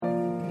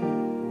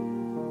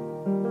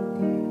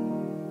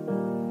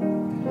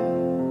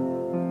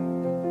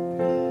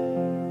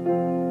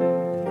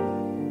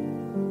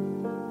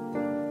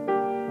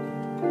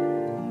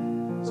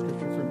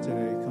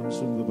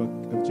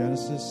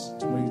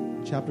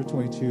chapter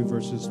 22,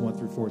 verses 1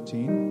 through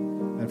 14,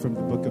 and from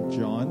the book of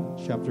John,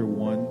 chapter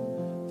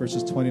 1,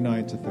 verses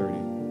 29 to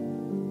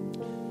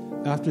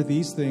 30. After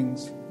these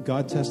things,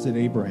 God tested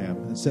Abraham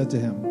and said to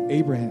him,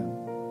 Abraham.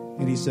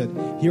 And he said,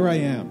 Here I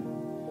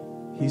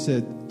am. He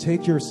said,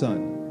 Take your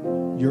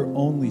son, your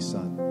only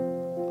son,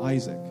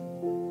 Isaac,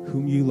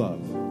 whom you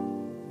love,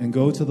 and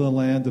go to the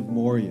land of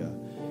Moriah,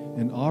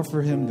 and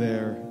offer him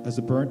there as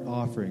a burnt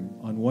offering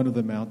on one of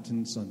the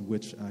mountains on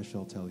which I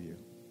shall tell you.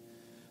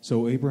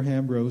 So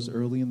Abraham rose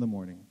early in the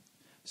morning,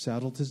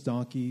 saddled his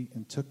donkey,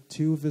 and took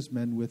 2 of his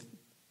men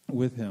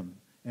with him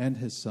and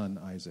his son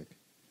Isaac.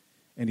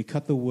 And he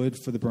cut the wood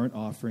for the burnt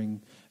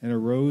offering and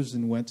arose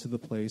and went to the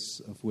place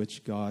of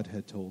which God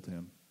had told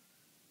him.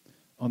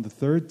 On the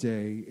 3rd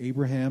day,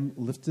 Abraham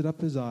lifted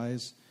up his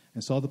eyes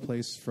and saw the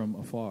place from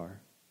afar.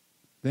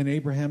 Then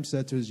Abraham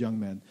said to his young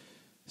men,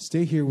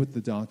 Stay here with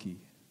the donkey.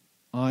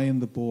 I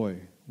and the boy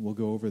will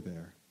go over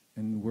there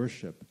and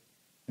worship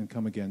and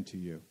come again to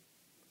you.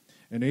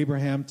 And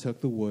Abraham took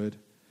the wood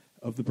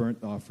of the burnt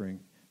offering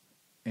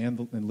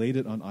and laid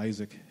it on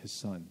Isaac, his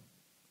son.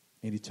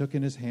 And he took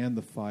in his hand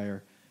the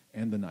fire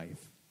and the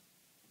knife.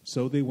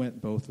 So they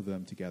went both of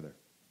them together.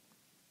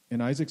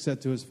 And Isaac said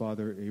to his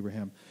father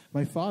Abraham,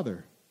 My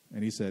father.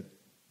 And he said,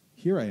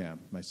 Here I am,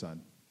 my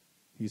son.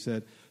 He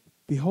said,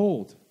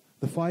 Behold,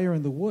 the fire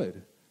and the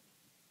wood.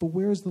 But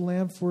where is the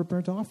lamb for a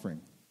burnt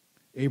offering?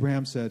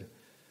 Abraham said,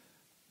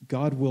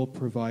 God will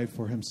provide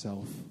for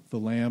himself the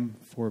lamb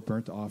for a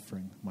burnt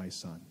offering, my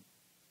son.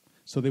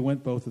 So they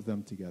went both of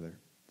them together.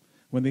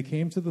 When they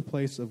came to the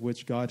place of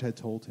which God had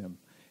told him,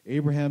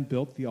 Abraham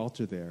built the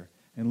altar there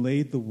and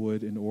laid the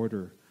wood in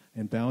order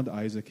and bound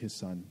Isaac his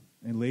son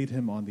and laid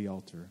him on the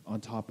altar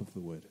on top of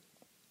the wood.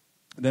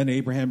 Then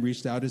Abraham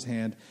reached out his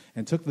hand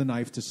and took the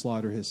knife to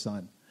slaughter his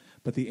son.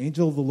 But the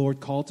angel of the Lord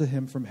called to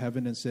him from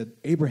heaven and said,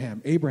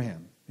 Abraham,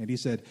 Abraham. And he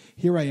said,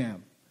 Here I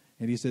am.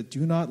 And he said,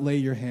 Do not lay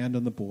your hand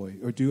on the boy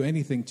or do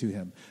anything to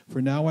him.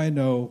 For now I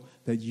know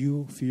that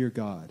you fear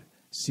God,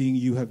 seeing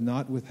you have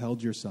not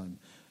withheld your son,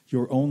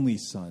 your only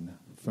son,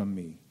 from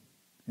me.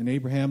 And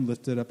Abraham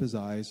lifted up his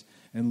eyes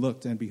and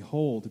looked, and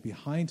behold,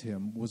 behind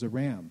him was a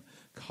ram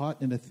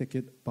caught in a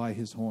thicket by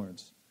his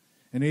horns.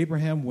 And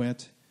Abraham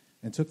went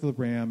and took the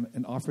ram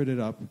and offered it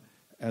up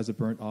as a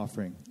burnt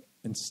offering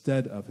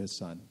instead of his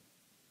son.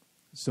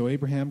 So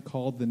Abraham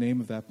called the name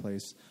of that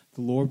place,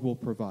 The Lord Will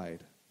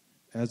Provide.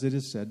 As it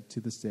is said to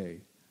this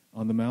day,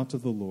 On the mount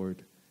of the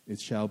Lord it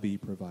shall be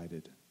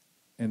provided.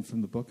 And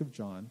from the book of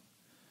John,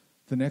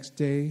 the next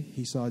day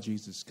he saw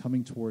Jesus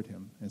coming toward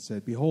him and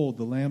said, Behold,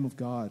 the Lamb of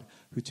God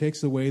who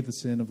takes away the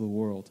sin of the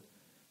world.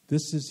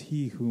 This is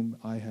he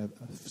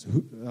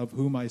of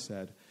whom I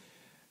said,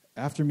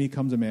 After me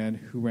comes a man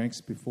who ranks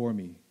before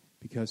me,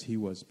 because he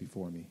was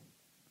before me.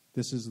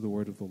 This is the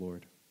word of the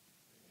Lord.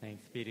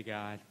 Thanks be to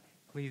God.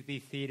 Please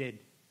be seated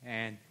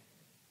and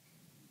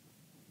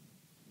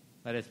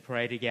let us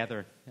pray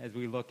together as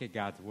we look at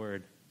God's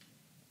word.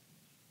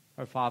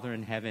 Our Father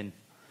in heaven,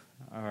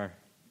 our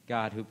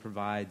God who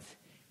provides,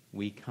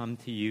 we come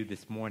to you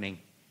this morning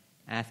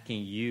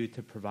asking you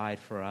to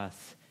provide for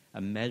us a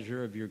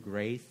measure of your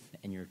grace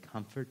and your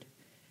comfort.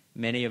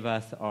 Many of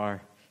us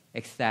are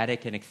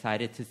ecstatic and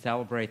excited to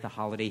celebrate the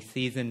holiday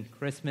season,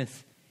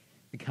 Christmas,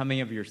 the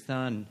coming of your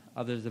Son.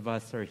 Others of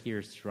us are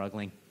here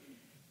struggling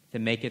to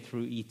make it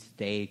through each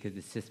day because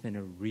it's just been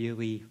a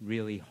really,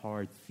 really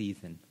hard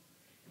season.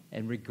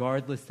 And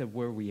regardless of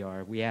where we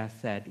are, we ask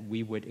that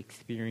we would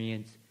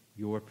experience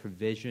your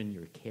provision,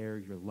 your care,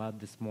 your love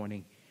this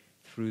morning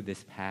through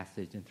this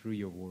passage and through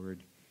your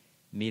word.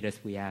 Meet us,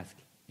 we ask,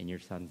 in your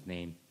Son's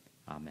name.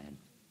 Amen.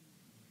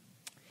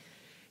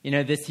 You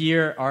know, this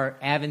year, our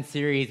Advent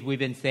series we've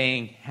been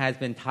saying has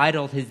been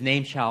titled, His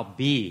Name Shall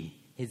Be.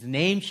 His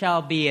name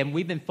shall be. And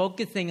we've been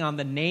focusing on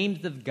the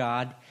names of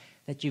God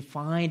that you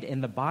find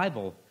in the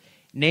Bible.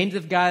 Names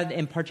of God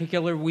in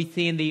particular we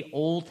see in the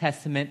Old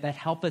Testament that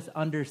help us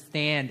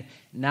understand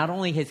not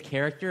only his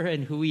character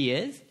and who he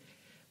is,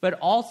 but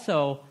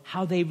also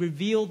how they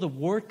reveal the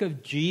work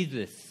of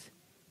Jesus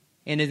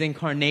in his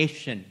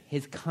incarnation,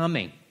 his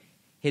coming,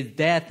 his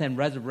death and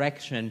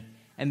resurrection.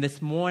 And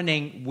this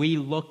morning we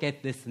look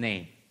at this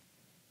name,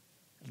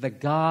 the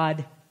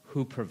God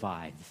who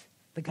provides.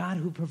 The God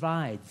who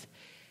provides.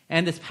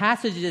 And this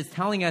passage is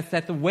telling us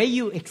that the way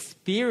you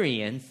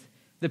experience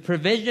the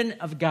provision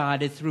of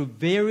God is through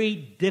very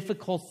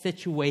difficult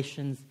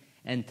situations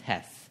and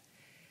tests.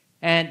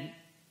 And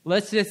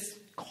let's just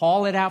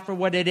call it out for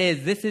what it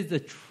is. This is a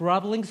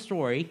troubling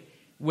story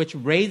which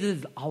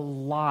raises a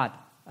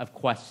lot of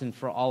questions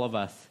for all of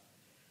us.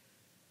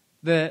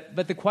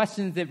 But the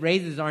questions it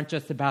raises aren't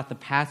just about the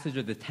passage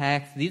or the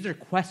text. These are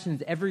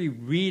questions every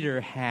reader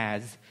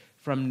has,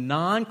 from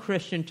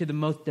non-Christian to the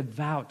most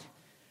devout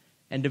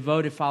and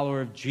devoted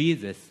follower of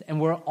Jesus. And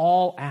we're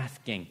all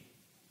asking,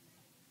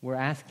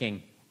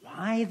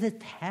 why the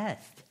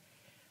test?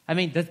 I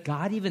mean, does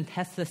God even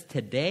test us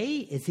today?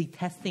 Is he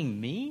testing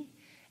me?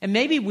 And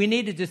maybe we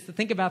need to just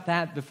think about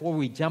that before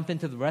we jump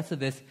into the rest of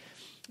this.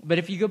 But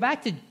if you go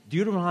back to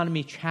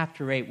Deuteronomy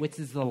chapter 8, which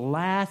is the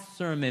last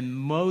sermon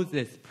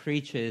Moses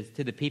preaches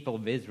to the people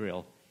of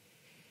Israel,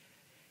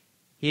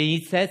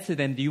 he says to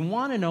them, do you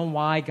want to know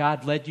why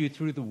God led you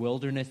through the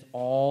wilderness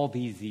all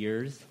these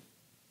years?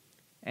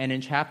 And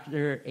in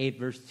chapter 8,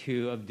 verse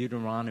 2 of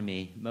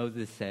Deuteronomy,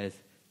 Moses says,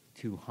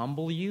 to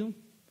humble you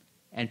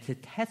and to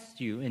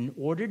test you in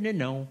order to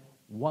know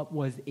what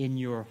was in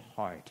your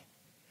heart.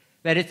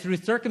 That it's through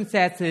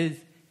circumstances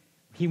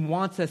he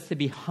wants us to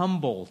be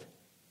humbled.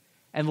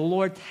 And the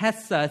Lord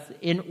tests us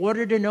in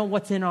order to know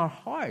what's in our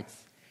hearts.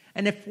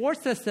 And it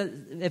forces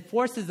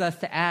us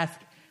to ask,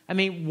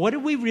 what do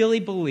we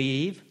really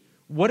believe?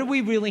 What are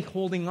we really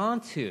holding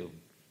on to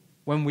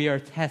when we are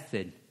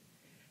tested?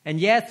 And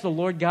yes, the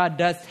Lord God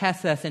does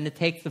test us, and it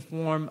takes the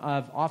form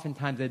of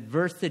oftentimes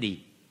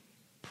adversity,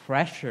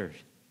 pressure,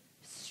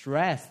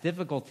 stress,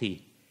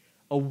 difficulty,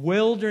 a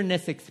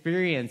wilderness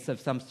experience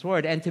of some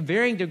sort, and to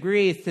varying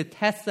degrees to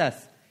test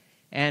us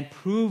and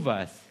prove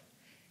us.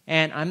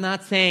 And I'm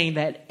not saying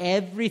that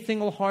every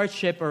single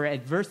hardship or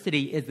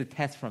adversity is a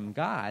test from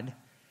God.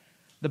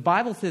 The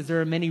Bible says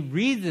there are many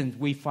reasons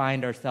we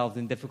find ourselves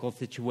in difficult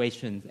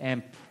situations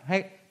and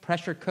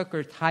pressure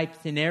cooker type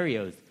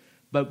scenarios.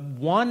 But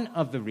one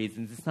of the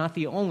reasons, it's not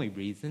the only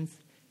reasons,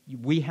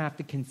 we have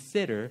to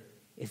consider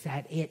is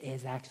that it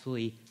is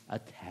actually a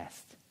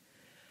test.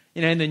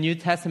 In the New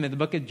Testament, the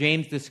book of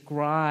James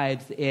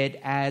describes it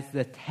as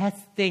the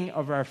testing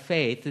of our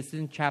faith. This is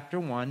in chapter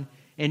 1.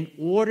 In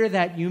order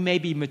that you may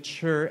be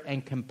mature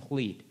and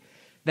complete.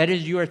 That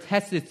is, you are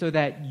tested so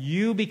that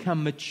you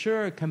become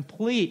mature,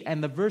 complete,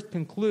 and the verse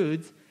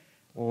concludes,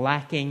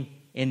 lacking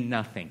in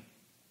nothing.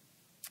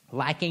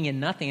 Lacking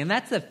in nothing. And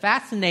that's a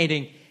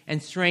fascinating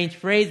and strange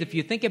phrase if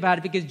you think about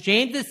it, because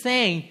James is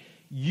saying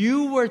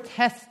you were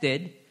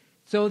tested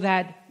so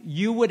that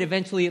you would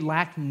eventually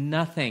lack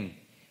nothing.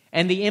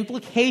 And the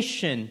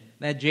implication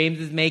that James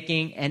is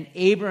making and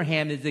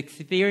Abraham is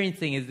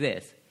experiencing is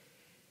this.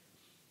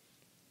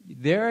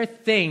 There are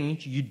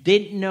things you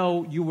didn't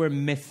know you were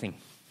missing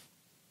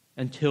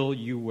until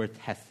you were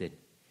tested.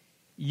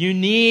 You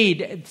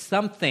need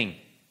something,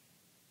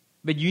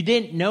 but you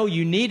didn't know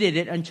you needed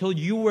it until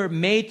you were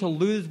made to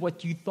lose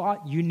what you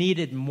thought you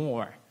needed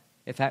more,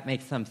 if that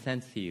makes some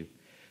sense to you.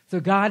 So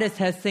God is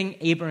testing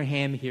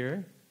Abraham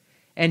here,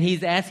 and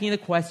he's asking the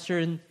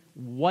question,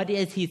 what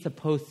is he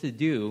supposed to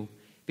do?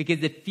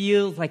 Because it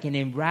feels like an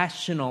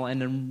irrational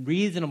and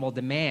unreasonable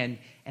demand,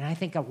 and I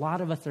think a lot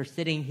of us are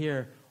sitting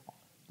here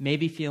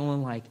maybe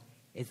feeling like,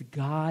 is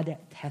God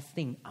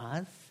testing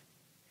us?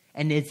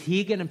 And is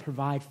he going to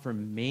provide for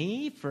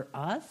me, for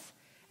us,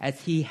 as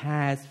he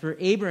has for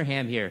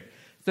Abraham here?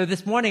 So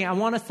this morning, I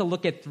want us to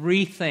look at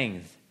three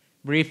things,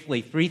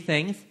 briefly, three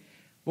things.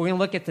 We're going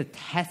to look at the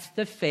test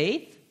of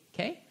faith,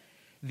 okay?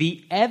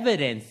 The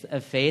evidence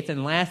of faith,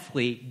 and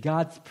lastly,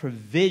 God's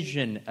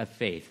provision of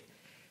faith.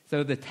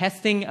 So the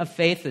testing of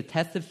faith, the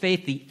test of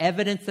faith, the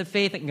evidence of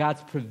faith, and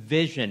God's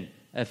provision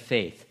of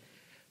faith.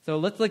 So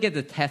let's look at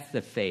the test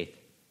of faith.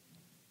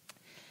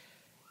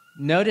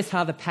 Notice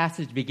how the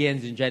passage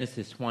begins in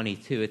Genesis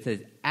 22. It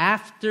says,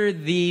 after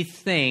these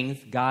things,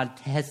 God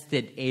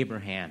tested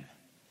Abraham.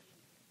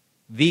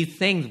 These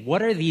things,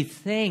 what are these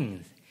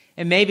things?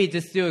 And maybe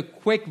just do a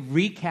quick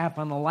recap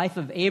on the life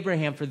of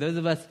Abraham for those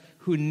of us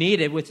who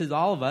need it, which is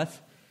all of us.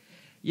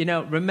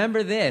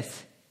 Remember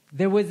this.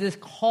 There was this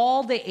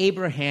call to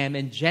Abraham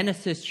in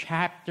Genesis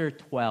chapter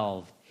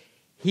 12.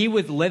 He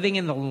was living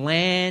in the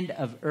land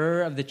of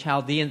Ur of the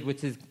Chaldeans,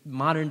 which is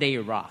modern-day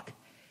Iraq.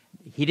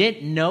 He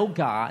didn't know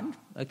God,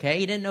 okay?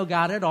 He didn't know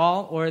God at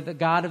all, or the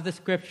God of the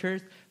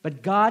Scriptures.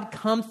 But God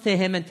comes to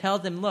him and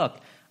tells him, look,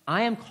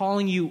 I am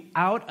calling you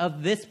out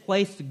of this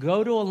place to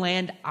go to a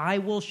land I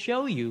will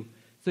show you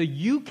so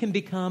you can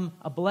become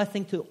a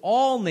blessing to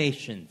all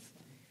nations.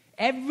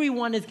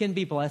 Everyone is going to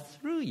be blessed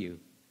through you.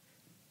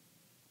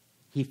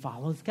 He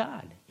follows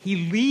God.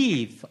 He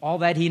leaves all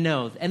that he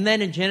knows. And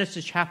then in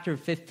Genesis chapter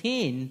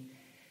 15,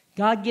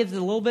 God gives a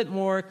little bit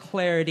more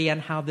clarity on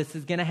how this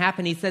is going to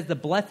happen. He says the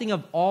blessing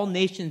of all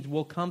nations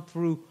will come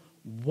through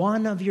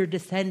one of your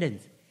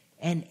descendants,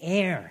 an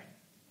heir.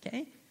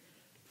 Okay?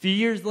 A few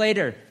years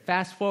later,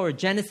 fast forward,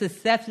 Genesis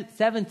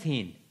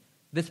 17,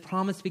 this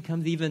promise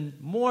becomes even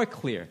more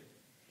clear.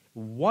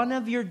 One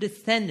of your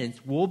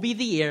descendants will be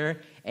the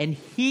heir, and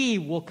he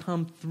will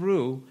come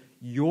through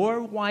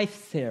your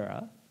wife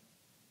Sarah,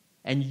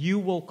 and you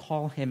will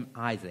call him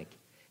Isaac.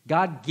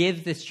 God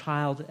gives this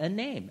child a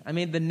name.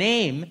 The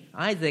name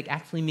Isaac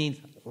actually means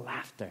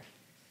laughter.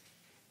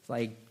 It's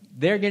like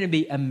they're going to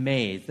be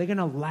amazed. They're going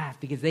to laugh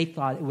because they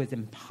thought it was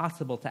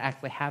impossible to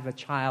actually have a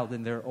child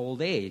in their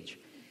old age.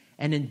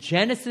 And in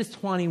Genesis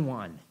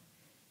 21,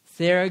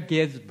 Sarah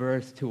gives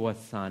birth to a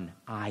son,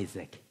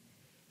 Isaac.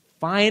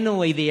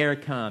 Finally, the heir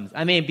comes.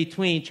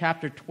 Between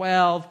chapter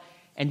 12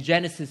 and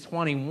Genesis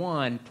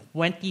 21,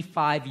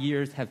 25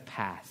 years have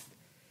passed.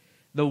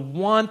 The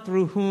one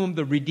through whom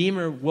the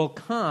Redeemer will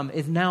come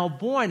is now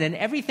born, and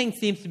everything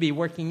seems to be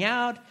working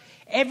out.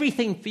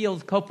 Everything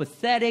feels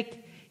copacetic.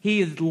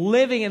 He is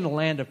living in the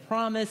land of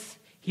promise.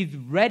 He's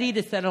ready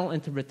to settle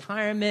into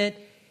retirement.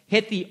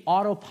 hit the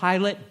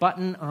autopilot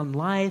button on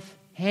life,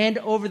 hand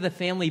over the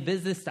family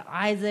business to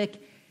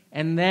Isaac,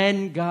 and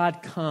then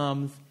God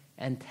comes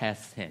and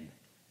tests him.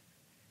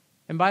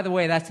 And by the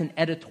way, that's an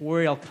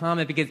editorial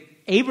comment because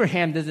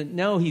Abraham doesn't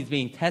know he's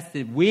being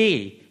tested.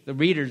 We, the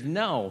readers,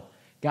 know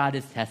God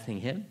is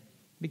testing him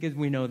because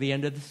we know the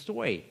end of the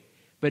story.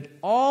 But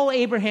all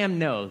Abraham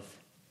knows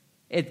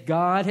is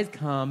God has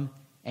come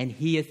and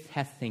he is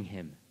testing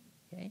him.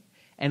 Okay?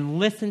 And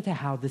listen to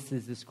how this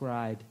is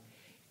described.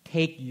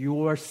 Take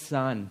your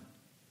son,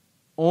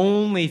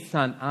 only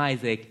son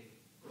Isaac,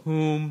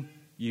 whom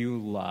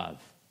you love.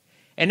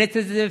 And it's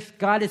as if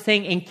God is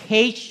saying, in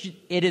case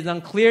it is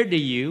unclear to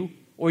you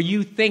or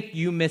you think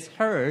you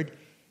misheard,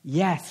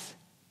 yes,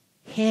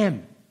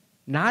 him,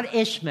 not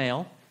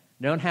Ishmael.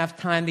 Don't have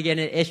time to get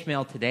into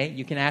Ishmael today.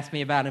 You can ask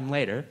me about him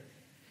later.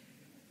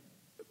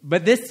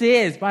 But this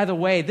is, by the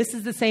way, this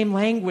is the same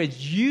language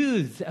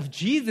used of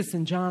Jesus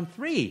in John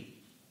 3.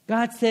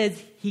 God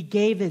says he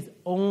gave his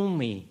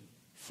only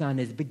son,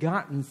 his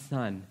begotten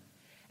son.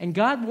 And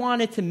God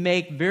wanted to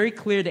make very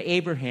clear to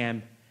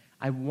Abraham,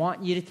 I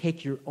want you to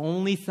take your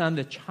only son,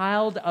 the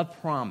child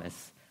of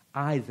promise,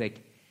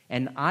 Isaac,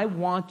 and I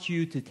want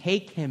you to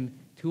take him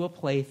to a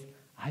place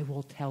I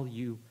will tell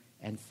you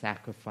and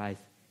sacrifice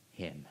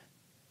him.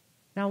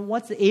 Now,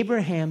 what's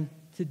Abraham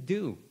to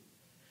do?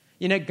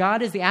 You know,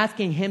 God is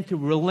asking him to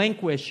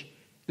relinquish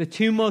the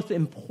two most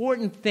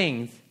important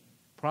things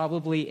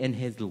probably in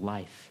his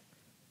life.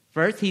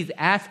 First, he's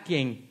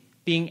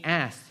being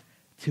asked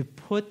to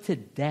put to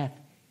death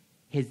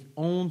his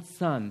own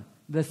son,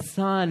 the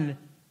son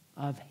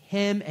of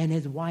him and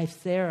his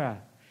wife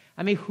Sarah.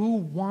 I mean, who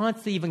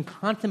wants to even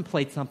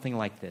contemplate something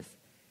like this?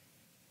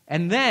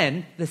 And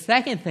then, the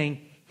second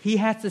thing, he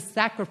has to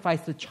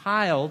sacrifice the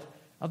child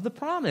of the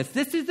promise.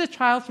 This is the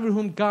child through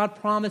whom God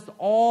promised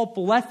all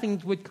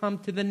blessings would come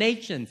to the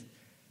nations.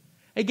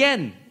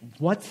 Again,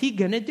 what's he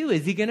going to do?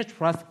 Is he going to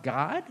trust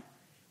God?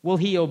 Will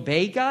he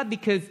obey God?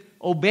 Because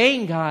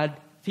obeying God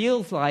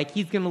feels like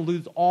he's going to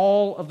lose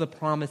all of the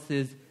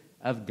promises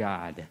of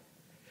God.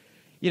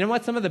 You know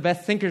what some of the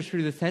best thinkers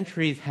through the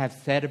centuries have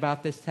said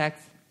about this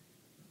text?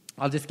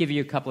 I'll just give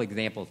you a couple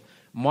examples.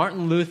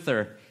 Martin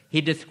Luther,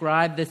 he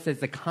described this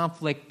as a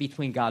conflict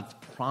between God's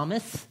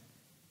promise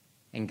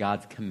and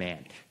God's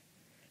command.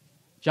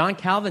 John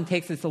Calvin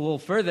takes this a little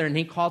further and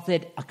he calls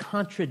it a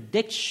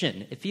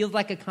contradiction. It feels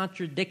like a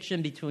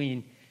contradiction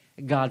between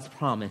God's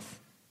promise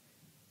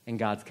and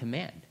God's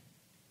command.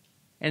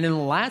 And in the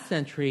last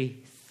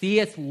century,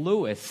 C.S.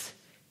 Lewis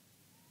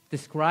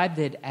described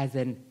it as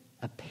an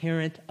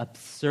apparent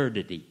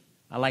absurdity.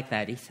 I like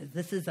that. He says,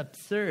 this is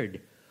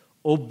absurd.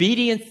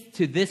 Obedience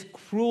to this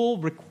cruel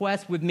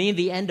request would mean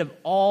the end of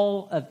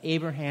all of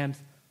Abraham's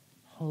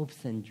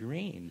hopes and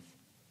dreams.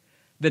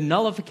 The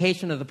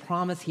nullification of the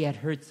promise he had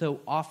heard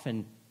so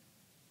often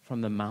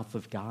from the mouth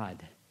of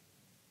God.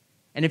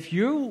 And if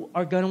you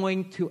are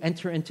going to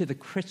enter into the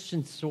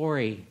Christian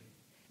story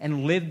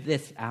and live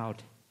this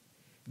out,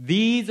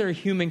 these are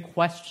human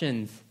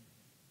questions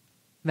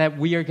that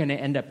we are going to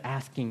end up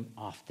asking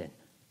often.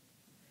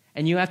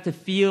 And you have to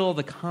feel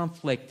the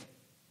conflict,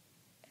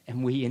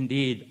 and we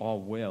indeed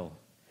all will.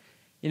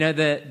 You know,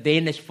 the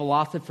Danish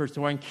philosopher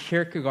Søren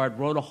Kierkegaard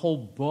wrote a whole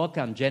book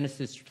on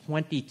Genesis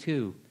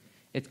 22.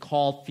 It's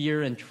called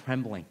Fear and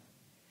Trembling.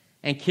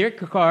 And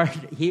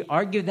Kierkegaard, he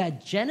argued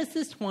that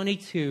Genesis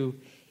 22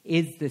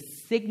 is the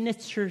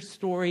signature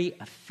story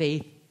of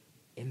faith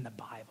in the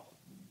Bible.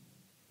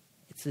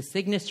 It's the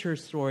signature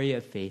story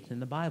of faith in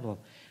the Bible.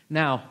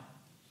 Now,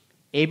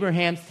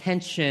 Abraham's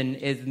tension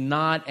is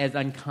not as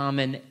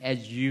uncommon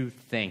as you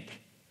think.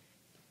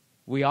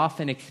 We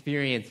often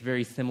experience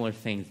very similar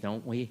things,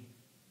 don't we?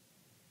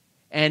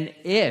 And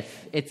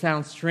if it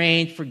sounds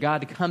strange for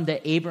God to come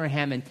to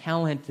Abraham and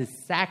tell him to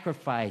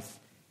sacrifice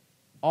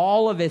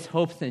all of his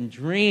hopes and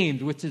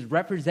dreams, which is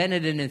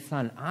represented in his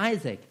son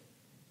Isaac,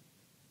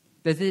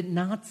 does it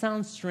not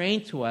sound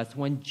strange to us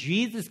when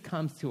Jesus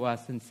comes to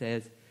us and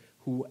says,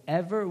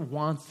 whoever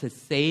wants to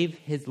save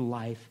his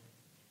life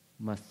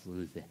must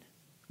lose it?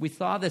 We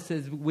saw this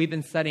as we've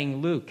been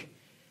studying Luke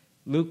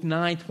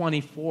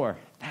 9:24.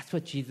 That's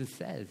what Jesus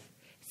says.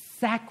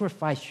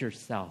 Sacrifice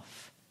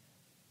yourself.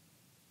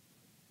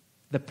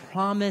 The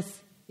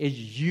promise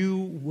is you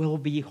will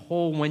be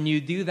whole when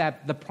you do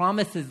that. The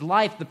promise is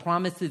life. The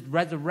promise is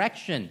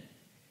resurrection.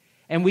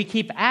 And we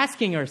keep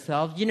asking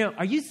ourselves, you know,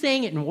 are you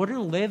saying in order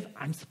to live,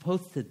 I'm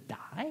supposed to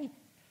die?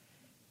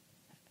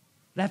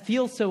 That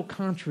feels so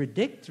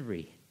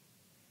contradictory.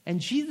 And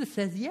Jesus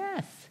says,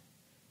 yes.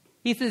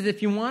 He says,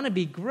 if you want to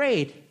be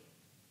great,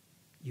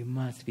 you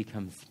must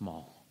become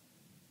small.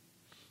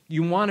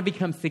 You want to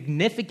become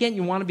significant?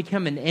 You want to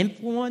become an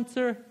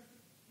influencer?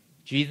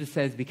 Jesus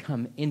says,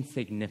 become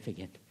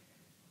insignificant,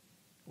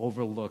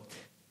 overlooked,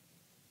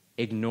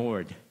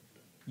 ignored.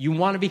 You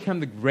want to become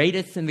the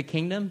greatest in the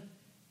kingdom?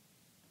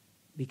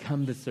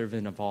 Become the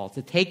servant of all.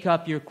 To take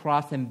up your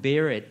cross and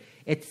bear it.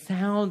 It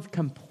sounds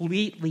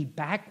completely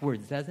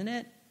backwards, doesn't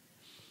it?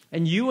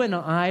 And you and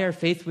I are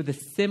faced with the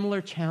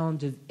similar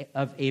challenges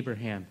of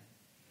Abraham.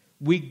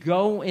 we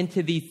go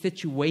into these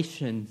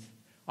situations,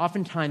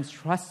 oftentimes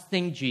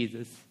trusting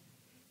Jesus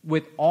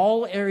with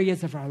all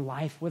areas of our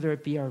life, whether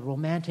it be our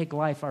romantic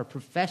life, our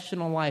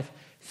professional life,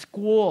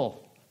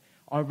 school,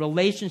 our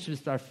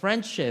relationships, our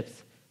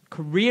friendships,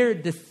 career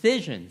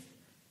decisions.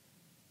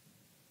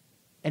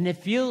 And it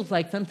feels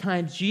like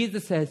sometimes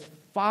Jesus says,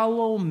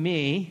 follow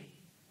me.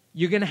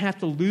 You're going to have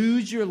to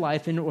lose your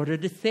life in order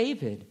to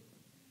save it.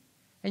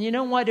 And you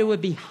know what? It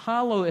would be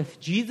hollow if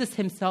Jesus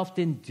himself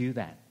didn't do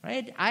that,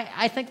 right?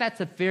 I think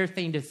that's a fair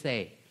thing to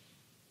say.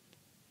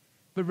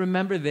 But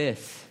remember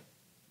this.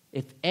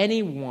 If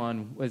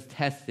anyone was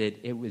tested,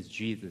 it was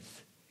Jesus.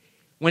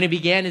 When he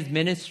began his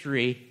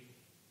ministry,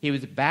 he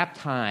was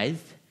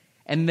baptized,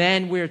 and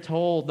then we're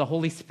told the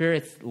Holy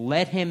Spirit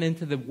led him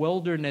into the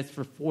wilderness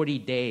for 40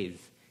 days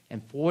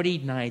and 40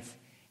 nights,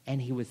 and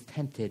he was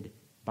tempted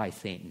by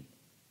Satan.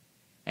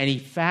 And he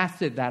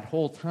fasted that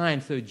whole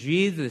time, so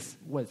Jesus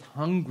was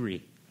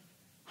hungry.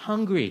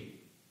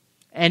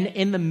 And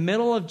in the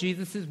middle of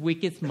Jesus'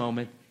 weakest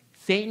moment,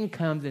 Satan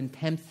comes and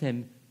tempts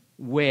him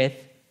with,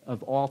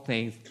 of all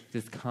things,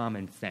 just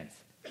common sense.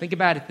 Think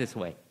about it this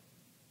way.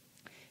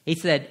 He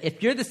said,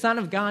 if you're the Son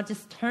of God,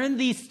 just turn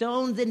these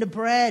stones into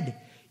bread.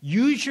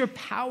 Use your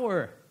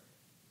power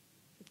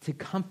to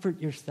comfort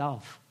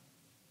yourself.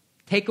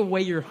 Take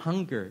away your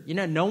hunger. You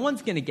know, no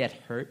one's going to get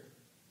hurt.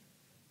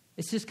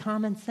 It's just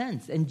common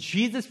sense. And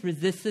Jesus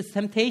resists this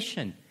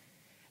temptation.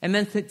 And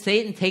then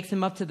Satan takes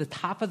him up to the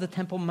top of the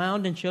Temple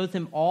Mount and shows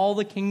him all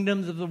the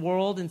kingdoms of the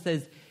world and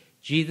says,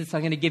 Jesus,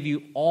 I'm going to give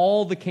you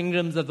all the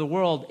kingdoms of the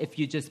world if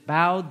you just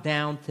bow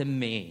down to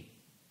me.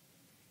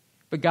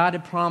 But God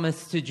had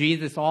promised to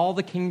Jesus all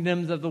the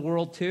kingdoms of the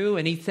world too.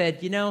 And he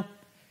said, you know,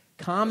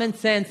 common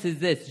sense is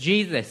this.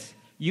 Jesus,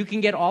 you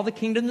can get all the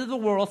kingdoms of the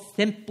world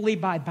simply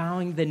by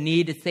bowing the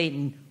knee to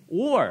Satan.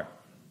 Or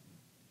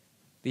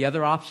the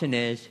other option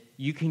is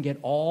you can get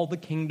all the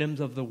kingdoms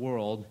of the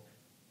world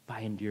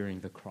by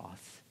enduring the cross,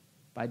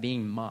 by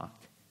being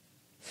mocked,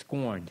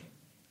 scorned,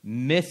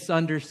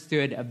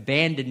 misunderstood,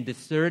 abandoned,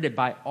 deserted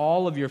by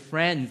all of your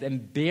friends,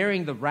 and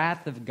bearing the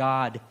wrath of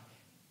God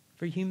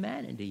for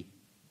humanity.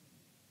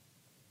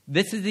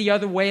 This is the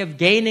other way of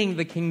gaining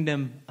the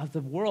kingdom of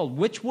the world.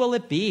 Which will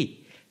it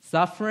be?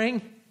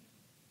 Suffering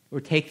or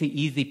take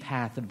the easy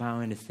path of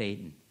bowing to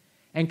Satan?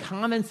 And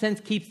common sense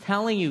keeps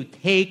telling you,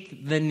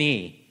 take the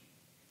knee.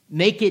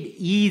 Make it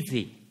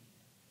easy.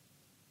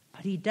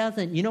 But he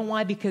doesn't. You know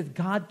why? Because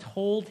God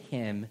told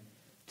him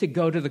to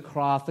go to the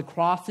cross. The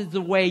cross is the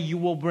way you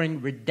will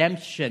bring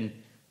redemption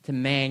to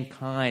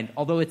mankind.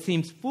 Although it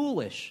seems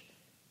foolish.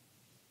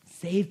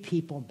 Save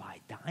people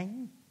by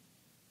dying?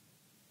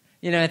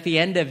 You know, at the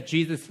end of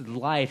Jesus'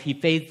 life, he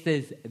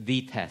faces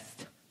the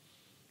test.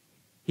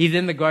 He's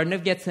in the Garden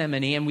of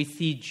Gethsemane, and we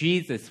see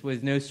Jesus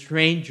was no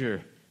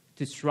stranger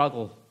to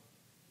struggle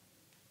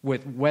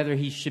with whether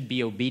he should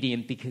be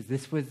obedient, because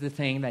this was the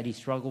thing that he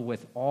struggled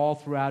with all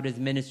throughout his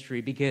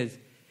ministry, because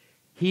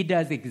he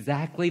does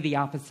exactly the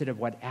opposite of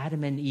what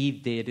Adam and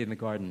Eve did in the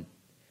garden.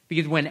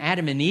 Because when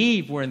Adam and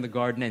Eve were in the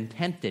garden and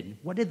tempted,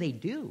 what did they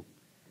do?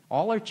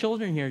 All our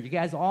children here, you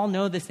guys all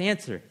know this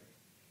answer.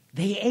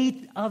 They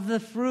ate of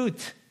the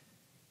fruit.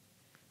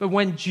 But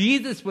when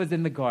Jesus was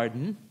in the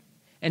garden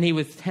and he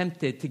was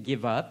tempted to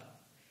give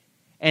up,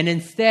 and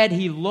instead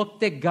he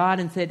looked at God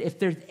and said, if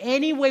there's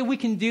any way we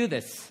can do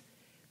this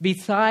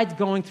besides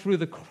going through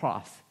the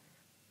cross,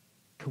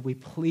 could we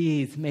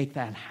please make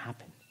that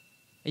happen?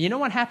 And you know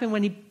what happened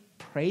when he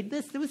prayed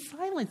this? There was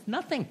silence,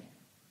 nothing.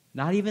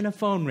 Not even a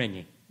phone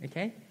ringing,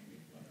 okay?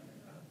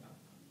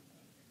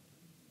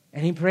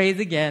 And he prays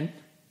again,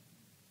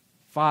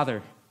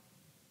 Father,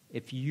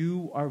 if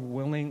you are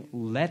willing,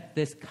 let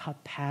this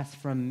cup pass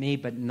from me,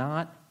 but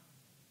not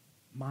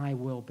my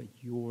will, but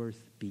yours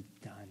be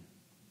done.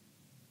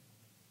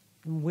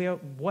 And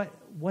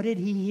what did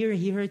he hear?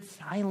 He heard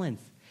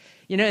silence.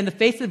 You know, in the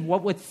face of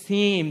what would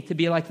seem to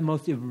be like the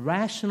most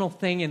irrational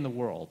thing in the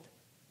world,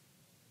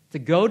 to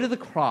go to the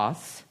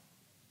cross,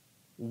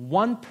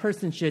 one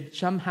person should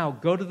somehow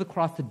go to the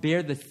cross to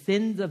bear the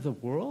sins of the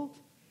world.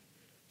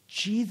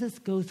 Jesus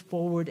goes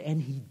forward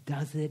and he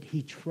does it.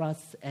 He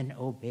trusts and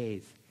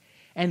obeys.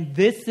 And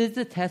this is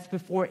the test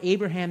before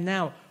Abraham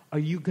now. Are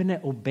you going to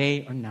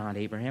obey or not,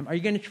 Abraham? Are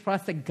you going to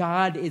trust that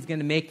God is going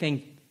to make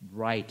things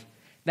right?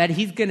 That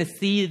he's going to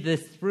see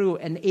this through?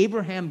 And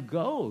Abraham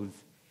goes.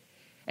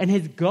 And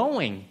his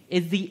going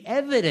is the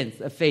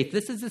evidence of faith.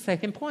 This is the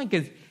second point,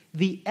 because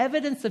the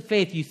evidence of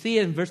faith, you see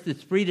it in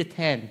verses 3 to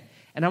 10.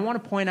 And I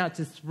want to point out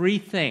just three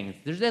things.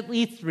 There's at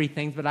least three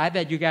things, but I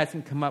bet you guys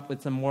can come up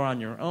with some more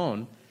on your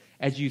own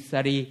as you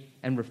study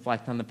and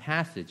reflect on the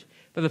passage.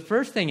 But the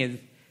first thing is,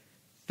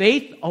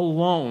 faith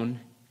alone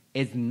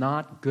is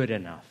not good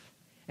enough.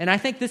 And I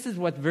think this is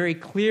what's very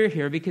clear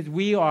here, because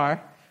we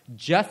are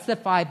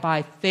justified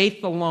by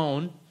faith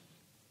alone,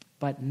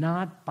 but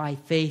not by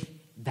faith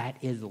that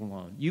is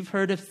alone. You've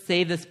heard us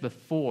say this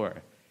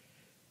before.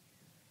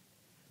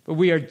 But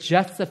we are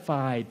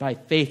justified by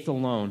faith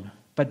alone,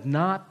 but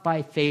not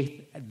by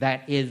faith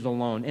that is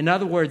alone. In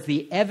other words,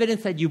 the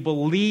evidence that you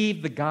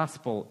believe the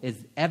gospel is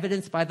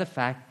evidenced by the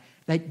fact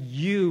that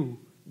you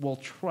will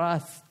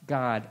trust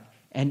God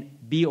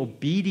and be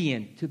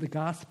obedient to the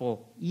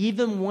gospel,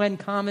 even when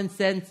common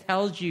sense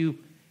tells you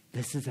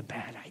this is a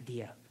bad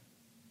idea.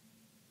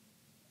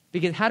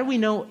 Because how do we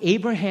know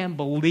Abraham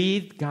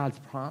believed God's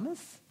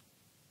promise?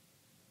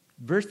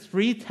 Verse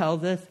 3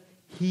 tells us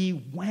he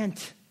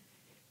went.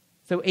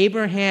 So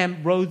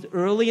Abraham rose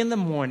early in the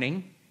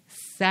morning,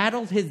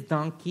 saddled his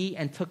donkey,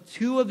 and took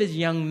 2 of his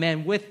young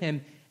men with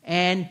him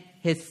and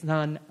his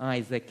son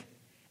Isaac.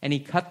 And he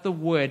cut the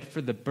wood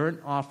for the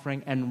burnt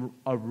offering and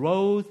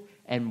arose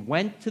and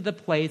went to the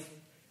place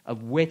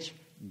of which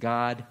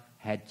God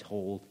had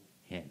told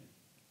him.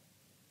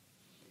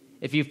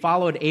 If you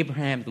followed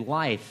Abraham's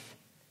life,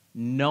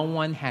 no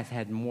one has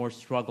had more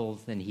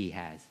struggles than he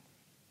has.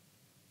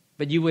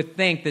 But you would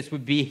think this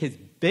would be his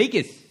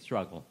biggest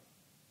struggle.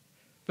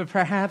 But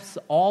perhaps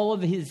all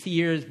of his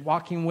years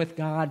walking with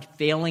God,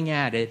 failing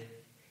at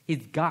it,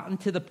 he's gotten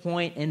to the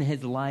point in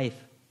his life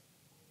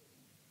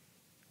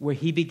where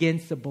he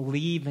begins to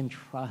believe and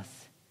trust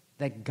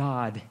that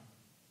God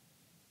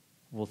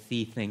will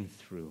see things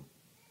through.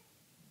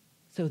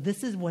 So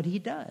this is what he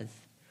does.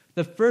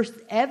 The first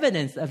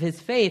evidence of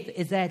his faith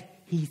is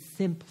that he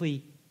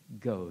simply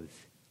goes.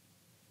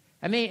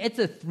 I mean, it's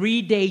a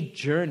 3-day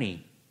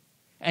journey,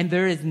 and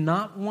there is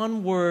not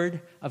one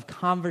word of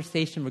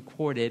conversation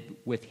recorded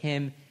with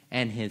him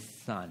and his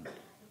son.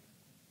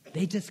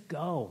 They just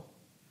go.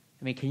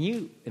 I mean, can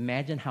you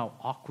imagine how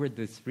awkward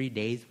those 3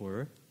 days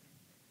were?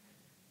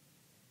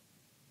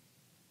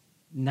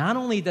 Not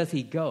only does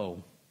he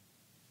go,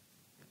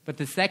 but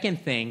the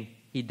second thing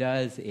he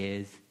does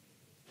is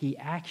he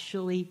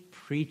actually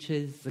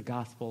preaches the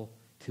gospel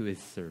to his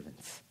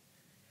servants.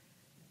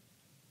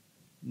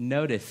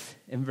 Notice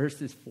in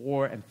verses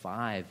 4 and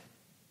 5,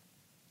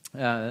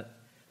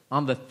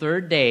 on the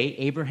 3rd day,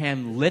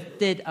 Abraham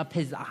lifted up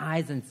his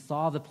eyes and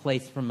saw the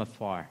place from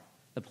afar,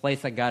 the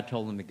place that God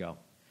told him to go.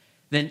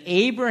 Then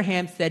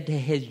Abraham said to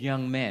his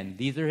young men,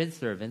 these are his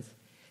servants,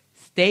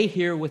 "Stay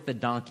here with the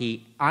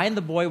donkey. I and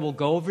the boy will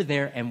go over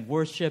there and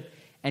worship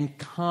and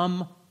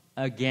come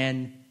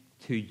again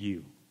to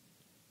you."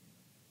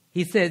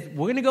 He says,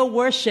 we're going to go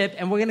worship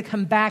and we're going to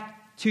come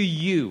back to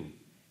you.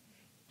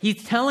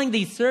 He's telling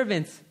these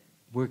servants,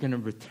 we're going to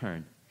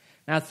return.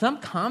 Now, some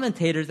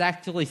commentators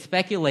actually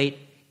speculate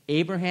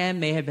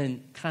Abraham may have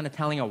been kind of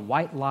telling a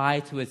white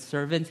lie to his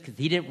servants because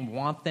he didn't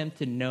want them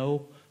to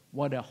know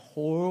what a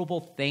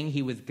horrible thing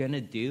he was going to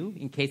do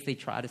in case they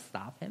try to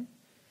stop him.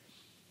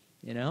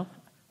 You know?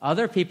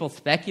 Other people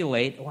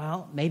speculate,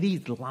 well, maybe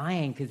he's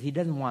lying because he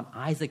doesn't want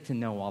Isaac to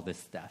know all this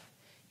stuff.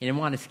 He didn't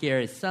want to scare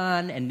his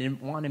son and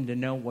didn't want him to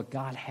know what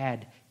God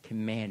had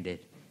commanded.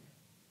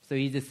 So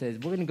he just says,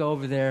 we're going to go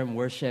over there and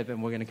worship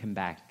and we're going to come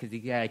back because you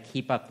got to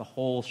keep up the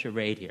whole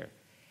charade here.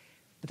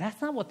 But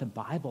that's not what the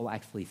Bible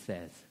actually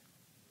says.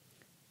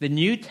 The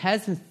New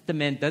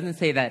Testament doesn't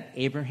say that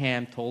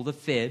Abraham told a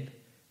fib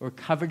or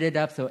covered it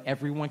up so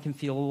everyone can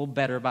feel a little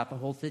better about the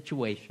whole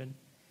situation.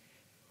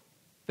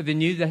 But the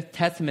New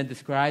Testament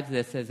describes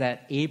this as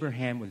that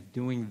Abraham was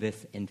doing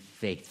this in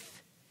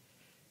faith.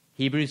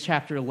 Hebrews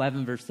chapter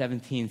 11, verse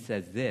 17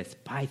 says this,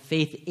 "By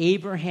faith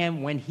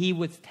Abraham, when he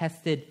was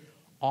tested,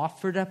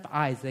 offered up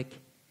Isaac,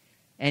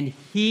 and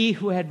he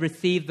who had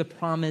received the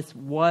promise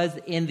was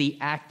in the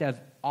act of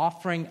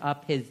offering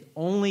up his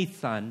only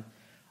son,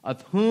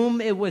 of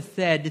whom it was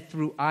said,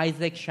 through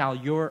Isaac shall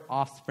your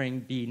offspring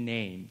be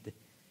named.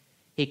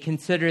 He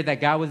considered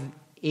that God was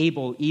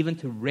able even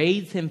to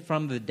raise him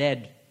from the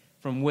dead,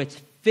 from which,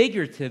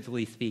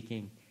 figuratively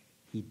speaking,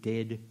 he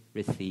did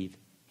receive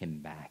him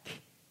back."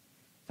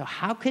 So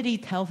how could he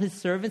tell his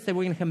servants that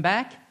we're going to come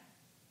back?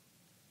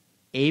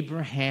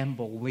 Abraham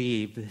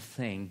believed this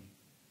thing,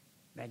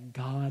 that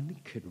God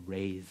could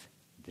raise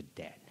the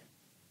dead.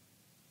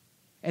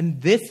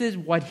 And this is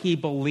what he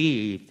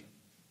believed.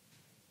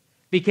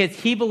 Because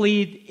he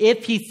believed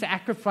if he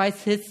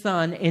sacrificed his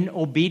son in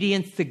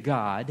obedience to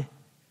God,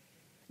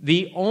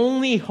 the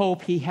only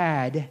hope he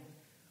had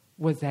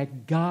was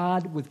that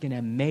God was going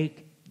to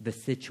make the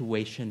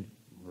situation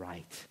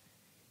right.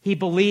 He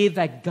believed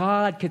that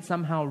God could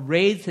somehow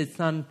raise his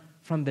son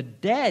from the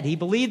dead. He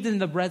believed in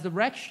the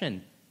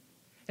resurrection.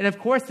 And of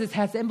course, this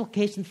has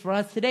implications for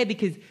us today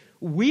because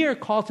we are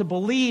called to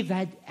believe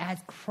that as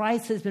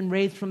Christ has been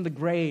raised from the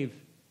grave,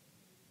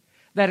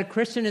 that a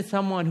Christian is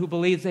someone who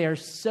believes they are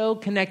so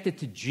connected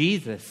to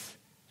Jesus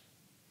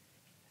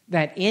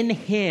that in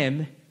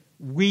him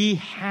we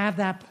have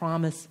that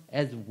promise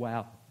as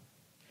well.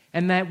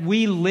 And that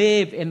we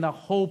live in the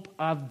hope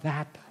of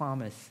that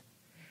promise.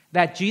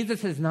 That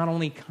Jesus has not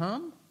only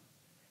come,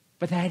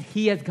 but that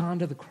he has gone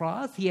to the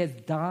cross, he has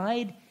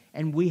died,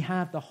 and we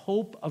have the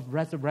hope of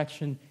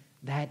resurrection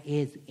that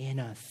is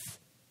in us.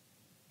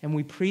 And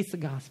we preach the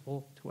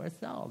gospel to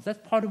ourselves.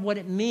 That's part of what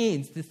it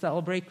means to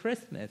celebrate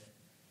Christmas.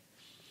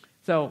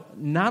 So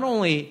not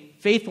only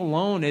faith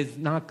alone is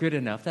not good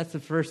enough. That's the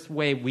first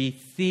way we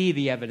see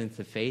the evidence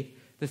of faith.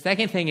 The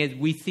second thing is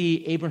we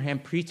see Abraham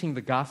preaching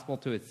the gospel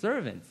to his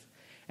servants.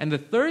 And the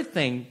third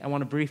thing I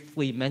want to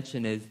briefly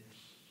mention is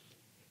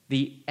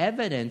the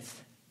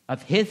evidence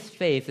of his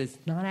faith is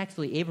not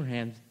actually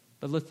Abraham's,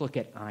 but let's look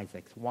at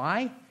Isaac's.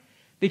 Why?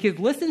 Because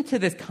listen to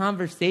this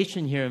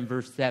conversation here in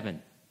verse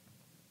 7.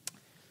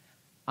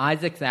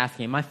 Isaac's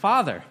asking, my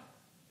father,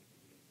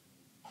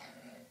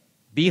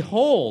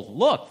 behold,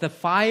 look, the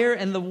fire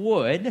and the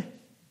wood,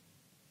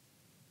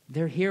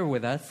 they're here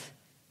with us,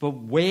 but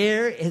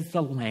where is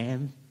the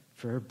lamb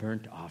for a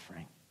burnt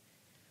offering?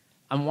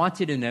 I want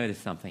you to notice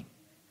something.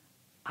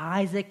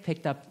 Isaac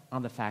picked up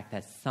on the fact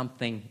that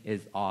something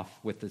is off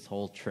with this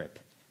whole trip.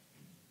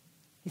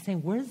 He's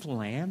saying, where's the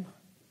lamb?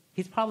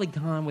 He's probably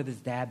gone with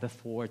his dad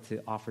before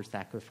to offer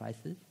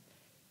sacrifices.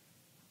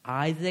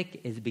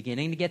 Isaac is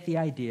beginning to get the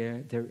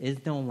idea there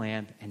is no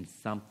lamb and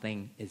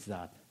something is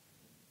up.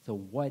 So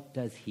what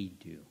does he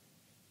do? You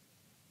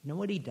know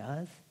what he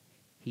does?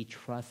 He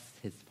trusts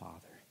his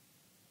father.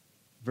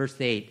 Verse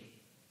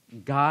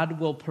 8, God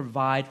will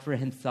provide for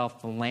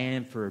himself the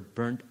lamb for a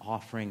burnt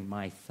offering,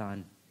 my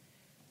son.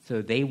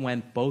 So they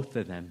went, both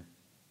of them,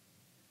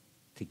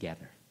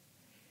 together.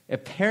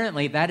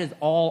 Apparently, that is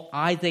all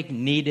Isaac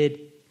needed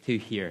to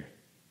hear.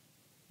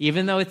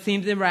 Even though it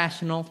seems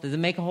irrational, doesn't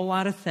make a whole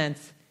lot of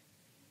sense.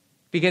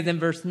 Because in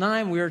verse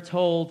 9, we are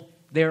told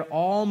they're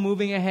all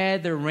moving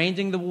ahead. They're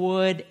arranging the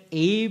wood.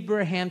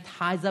 Abraham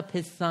ties up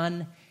his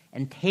son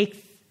and takes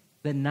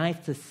the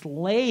knife to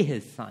slay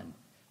his son.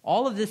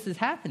 All of this is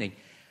happening.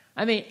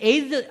 I mean,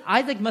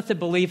 Isaac must have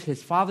believed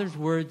his father's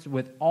words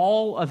with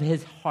all of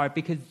his heart,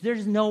 because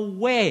there's no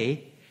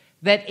way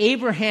that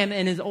Abraham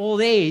in his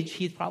old age,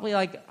 he's probably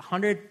like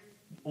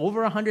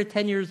over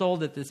 110 years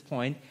old at this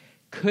point,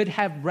 could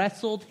have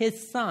wrestled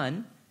his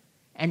son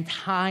and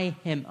tie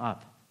him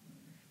up.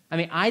 I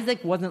mean,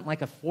 Isaac wasn't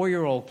like a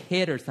 4-year-old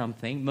kid or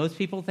something. Most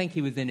people think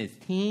he was in his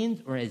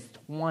teens or his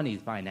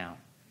 20s by now.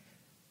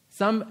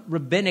 Some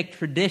rabbinic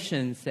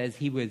tradition says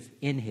he was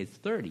in his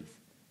 30s.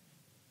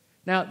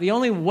 Now, the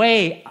only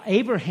way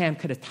Abraham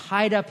could have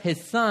tied up his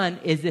son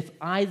is if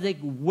Isaac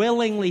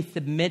willingly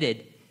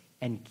submitted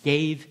and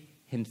gave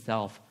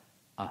himself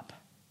up.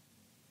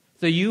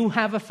 So you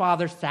have a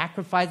father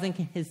sacrificing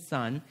his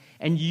son,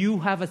 and you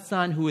have a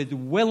son who is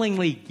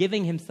willingly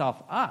giving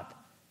himself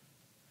up.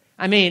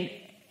 I mean,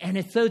 and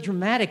it's so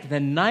dramatic.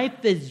 The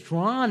knife is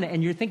drawn,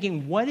 and you're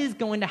thinking, what is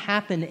going to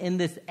happen in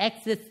this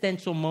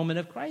existential moment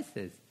of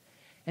crisis?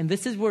 And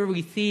this is where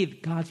we see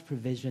God's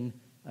provision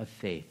of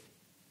faith.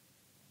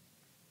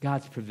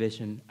 God's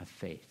provision of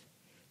faith.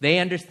 They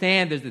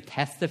understand there's a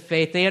test of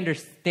faith. They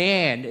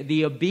understand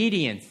the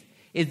obedience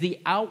is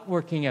the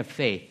outworking of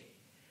faith.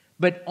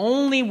 But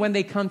only when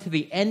they come to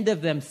the end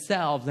of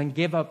themselves and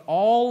give up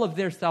all of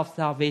their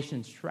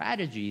self-salvation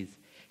strategies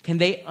can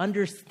they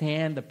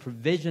understand the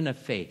provision of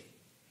faith.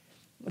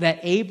 That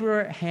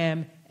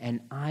Abraham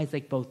and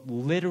Isaac both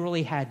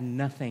literally had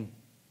nothing.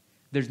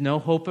 There's no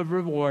hope of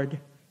reward.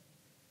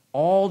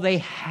 All they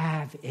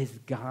have is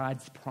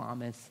God's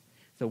promise.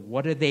 So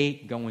what are they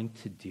going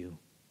to do?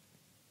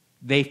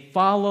 They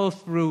follow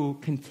through,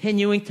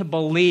 continuing to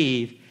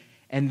believe,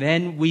 and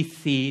then we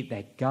see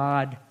that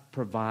God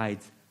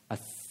provides a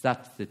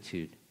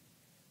substitute.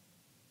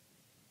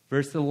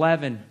 Verse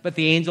 11, but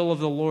the angel of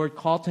the Lord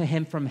called to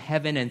him from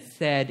heaven and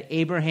said,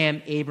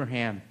 Abraham,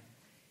 Abraham.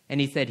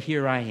 And he said,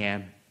 here I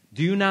am.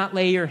 Do not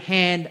lay your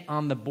hand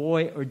on the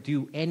boy or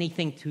do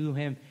anything to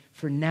him,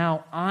 for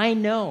now I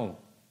know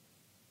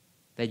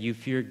that you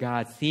fear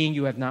God, seeing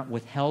you have not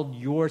withheld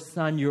your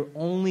son, your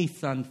only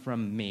son,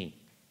 from me.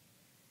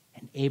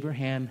 And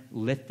Abraham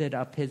lifted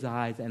up his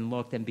eyes and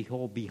looked, and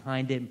behold,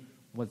 behind him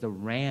was a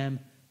ram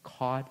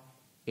caught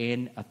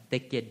in a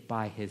thicket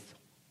by his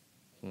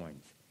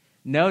horns.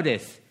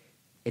 Notice,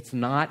 it's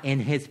not in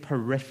his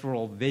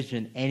peripheral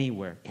vision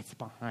anywhere. It's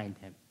behind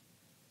him.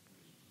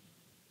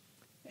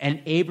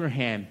 And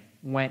Abraham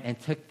went and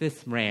took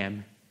this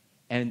ram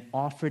and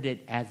offered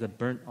it as a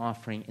burnt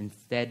offering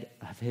instead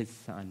of his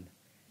son.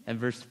 And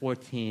verse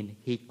 14,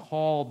 he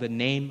called the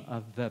name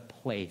of the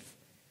place,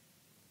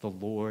 the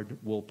Lord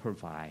will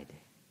provide.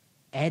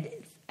 And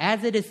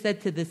as it is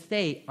said to this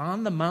day,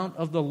 on the mount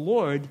of the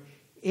Lord,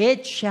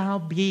 it shall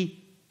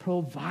be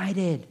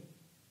provided.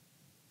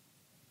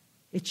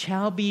 It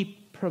shall be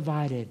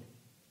provided.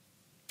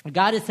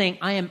 God is saying,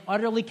 I am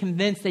utterly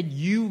convinced that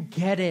you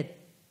get it.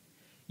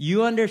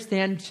 You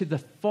understand to the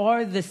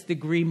farthest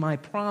degree my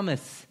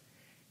promise,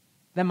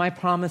 that my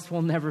promise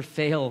will never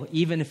fail,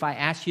 even if I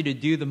ask you to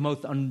do the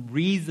most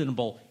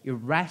unreasonable,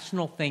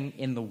 irrational thing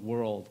in the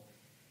world.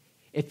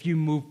 If you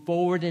move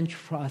forward in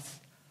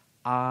trust,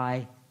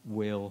 I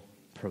will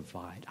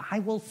provide. I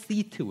will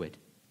see to it.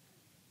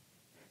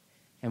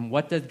 And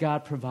what does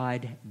God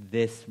provide?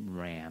 This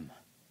ram.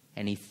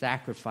 And he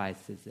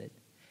sacrifices it.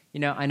 You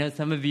know, I know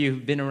some of you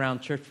who've been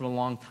around church for a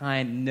long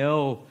time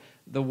know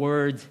the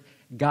words,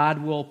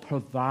 God will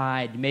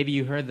provide. Maybe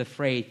you heard the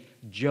phrase,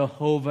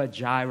 Jehovah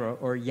Jireh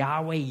or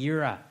Yahweh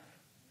Yireh.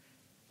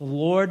 The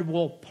Lord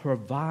will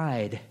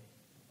provide.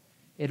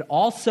 It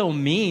also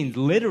means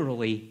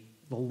literally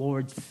the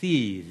Lord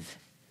sees,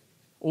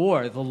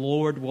 or the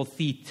Lord will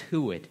see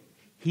to it.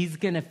 He's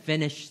going to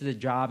finish the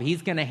job.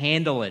 He's going to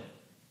handle it.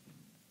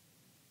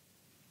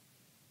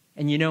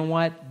 And you know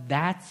what?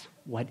 That's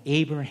what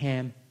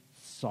Abraham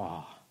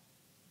saw.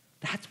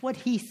 That's what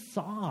he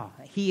saw,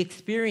 he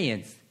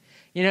experienced.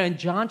 You know, in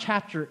John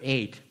chapter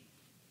 8,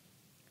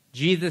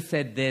 Jesus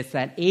said this,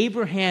 that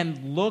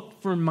Abraham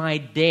looked for my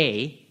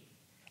day,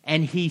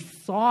 and he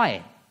saw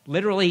it.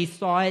 Literally, he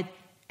saw it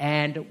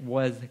and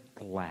was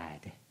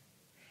glad.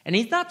 And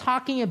he's not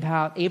talking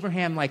about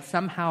Abraham like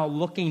somehow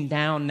looking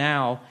down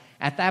now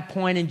at that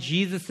point in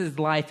Jesus'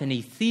 life and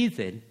he sees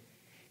it.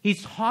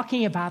 He's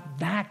talking about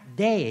that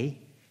day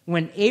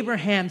when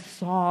Abraham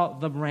saw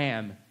the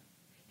ram.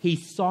 He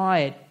saw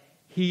it.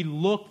 He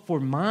looked for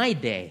my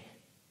day,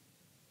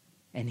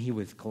 and he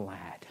was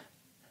glad.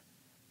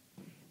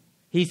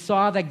 He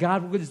saw that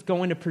God was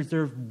going to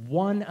preserve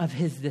one of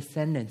his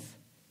descendants,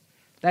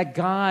 that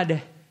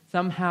God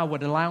somehow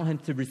would allow him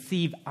to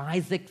receive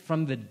Isaac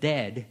from the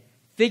dead.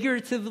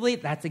 Figuratively,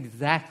 that's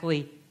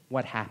exactly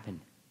what happened.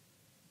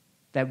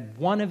 That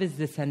one of his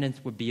descendants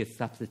would be a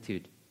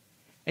substitute.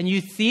 And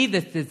you see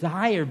this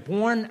desire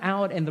born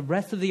out in the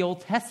rest of the Old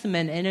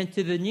Testament and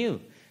into the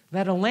New.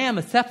 That a lamb,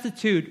 a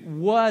substitute,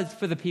 was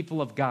for the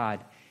people of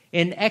God.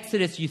 In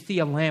Exodus, you see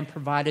a lamb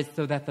provided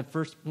so that the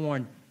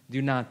firstborn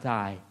do not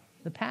die.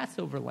 The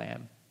Passover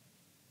lamb.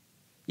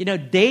 You know,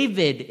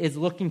 David is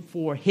looking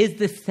for his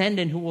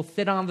descendant who will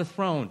sit on the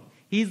throne.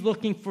 He's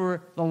looking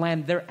for the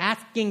lamb. They're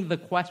asking the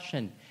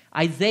question.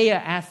 Isaiah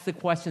asks the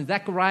question.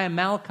 Zechariah,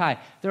 Malachi,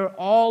 they're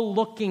all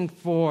looking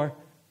for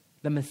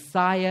the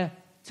Messiah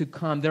to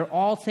come. They're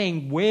all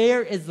saying,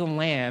 where is the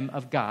Lamb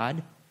of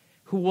God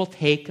who will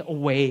take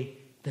away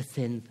the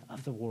sins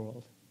of the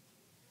world?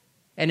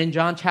 And in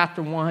John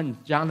chapter 1,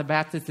 John the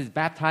Baptist is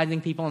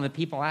baptizing people, and the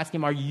people ask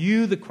him, are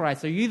you the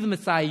Christ? Are you the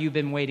Messiah you've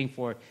been waiting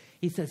for?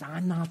 He says,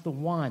 I'm not the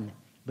one,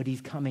 but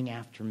he's coming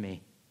after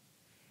me.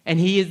 And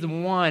he is the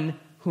one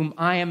whom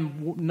I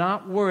am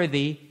not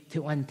worthy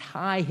to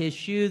untie his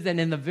shoes. And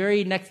in the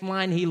very next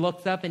line, he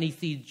looks up and he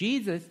sees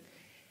Jesus,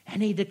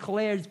 and he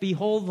declares,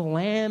 behold the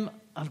Lamb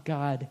of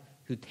God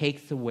who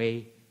takes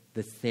away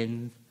the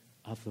sins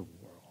of the world.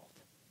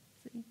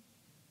 See?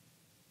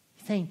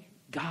 He's saying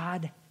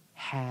God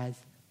has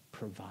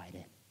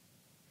provided.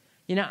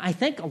 You know, I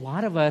think a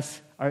lot of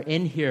us are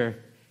in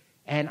here,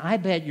 and I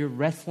bet you're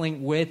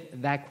wrestling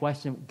with that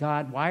question,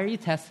 God, why are you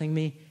testing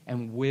me,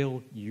 and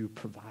will you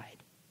provide?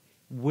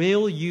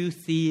 Will you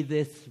see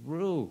this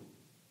through?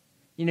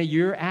 You know,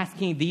 you're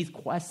asking these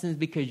questions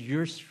because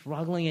you're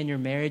struggling in your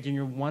marriage and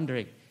you're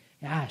wondering,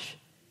 gosh,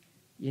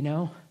 you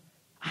know,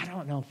 I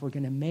don't know if we're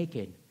going to make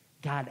it.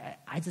 God,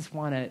 I just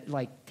want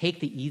to take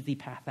the easy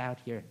path out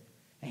here.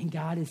 And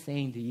God is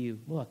saying to you,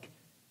 look,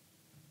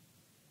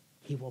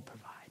 he will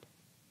provide.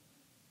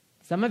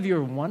 Some of you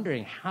are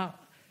wondering, how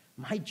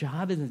my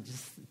job is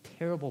just a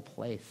terrible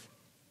place.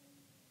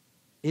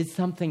 Is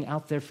something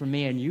out there for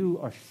me? And you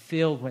are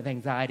filled with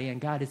anxiety. And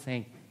God is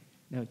saying,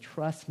 no,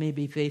 trust me,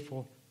 be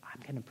faithful.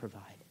 I'm going to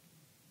provide.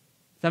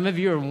 Some of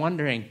you are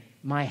wondering,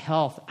 my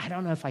health, I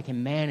don't know if I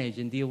can manage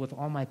and deal with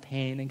all my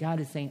pain. And God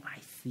is saying, I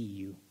see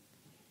you.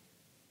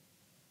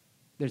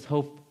 There's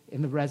hope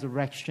in the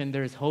resurrection.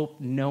 There's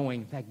hope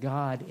knowing that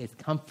God is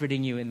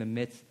comforting you in the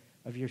midst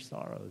of your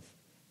sorrows.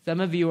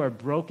 Some of you are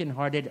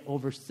brokenhearted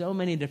over so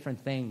many different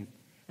things.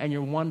 And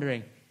you're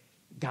wondering,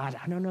 God,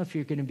 I don't know if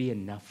you're going to be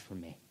enough for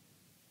me.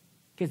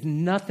 Because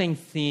nothing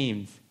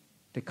seems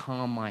to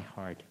calm my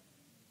heart.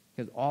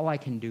 Because all I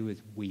can do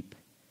is weep.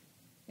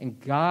 And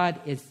God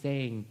is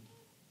saying,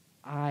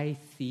 I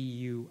see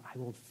you. I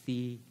will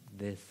see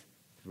this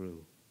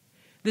through.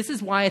 This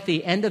is why at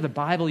the end of the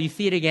Bible, you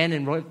see it again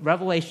in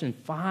Revelation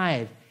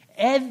 5,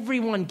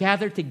 everyone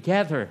gathered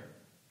together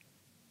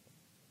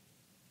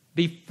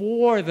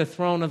before the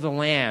throne of the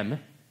Lamb.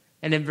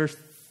 And in verse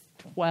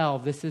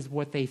 12, this is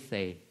what they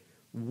say.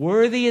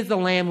 Worthy is the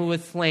Lamb who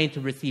was slain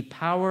to receive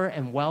power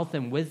and wealth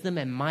and wisdom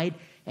and might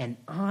and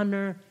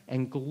honor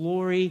and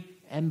glory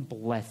and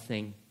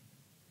blessing.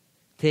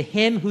 To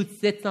him who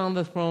sits on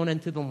the throne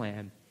and to the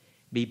Lamb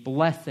be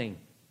blessing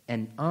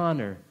and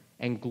honor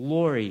and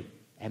glory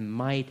and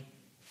might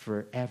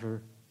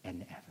forever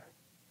and ever.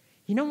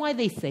 You know why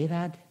they say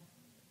that?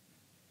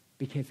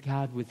 Because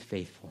God was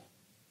faithful.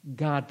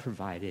 God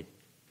provided.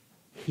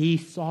 He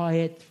saw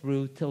it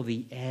through till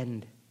the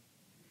end.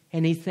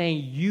 And he's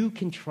saying, you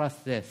can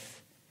trust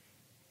this.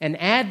 And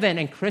Advent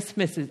and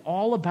Christmas is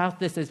all about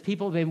this, as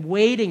people have been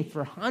waiting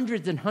for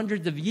hundreds and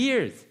hundreds of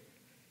years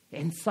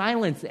in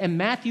silence. And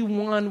Matthew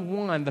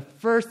 1:1, the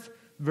first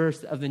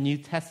verse of the New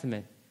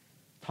Testament,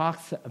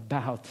 talks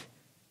about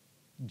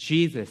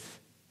Jesus,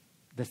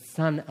 the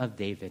son of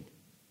David,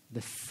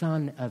 the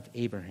son of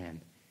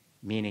Abraham,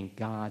 meaning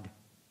God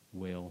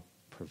will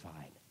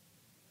provide.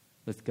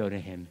 Let's go to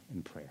him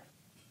in prayer.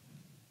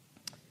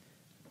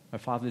 Our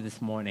Father,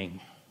 this morning,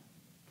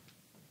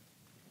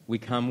 we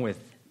come with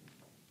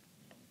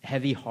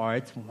heavy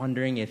hearts,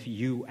 wondering if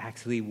you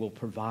actually will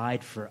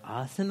provide for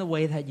us in the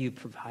way that you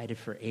provided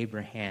for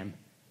Abraham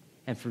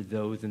and for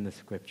those in the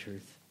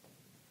Scriptures.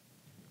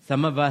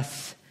 Some of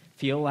us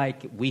feel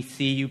like we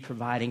see you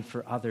providing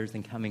for others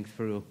and coming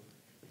through,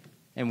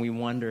 and we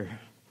wonder,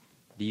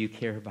 do you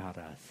care about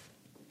us?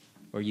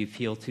 or you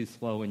feel too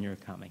slow in your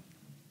coming.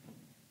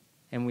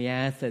 And we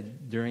ask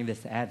that during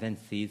this Advent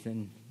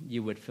season,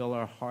 you would fill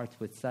our hearts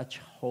with such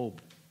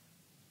hope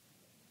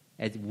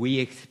as we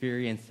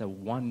experience the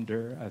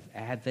wonder of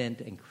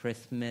Advent and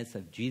Christmas,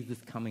 of Jesus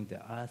coming to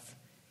us,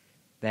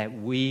 that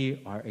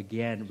we are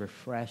again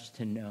refreshed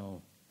to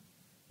know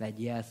that,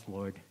 yes,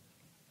 Lord,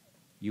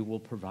 you will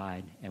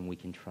provide and we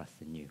can trust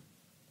in you.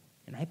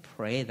 And I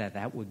pray that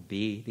that would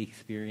be the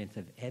experience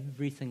of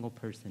every single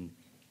person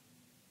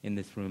in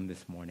this room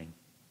this morning,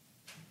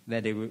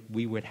 that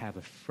we would have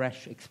a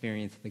fresh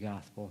experience of the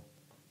gospel.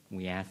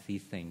 We ask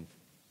these things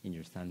in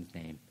your Son's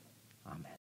name. Amen.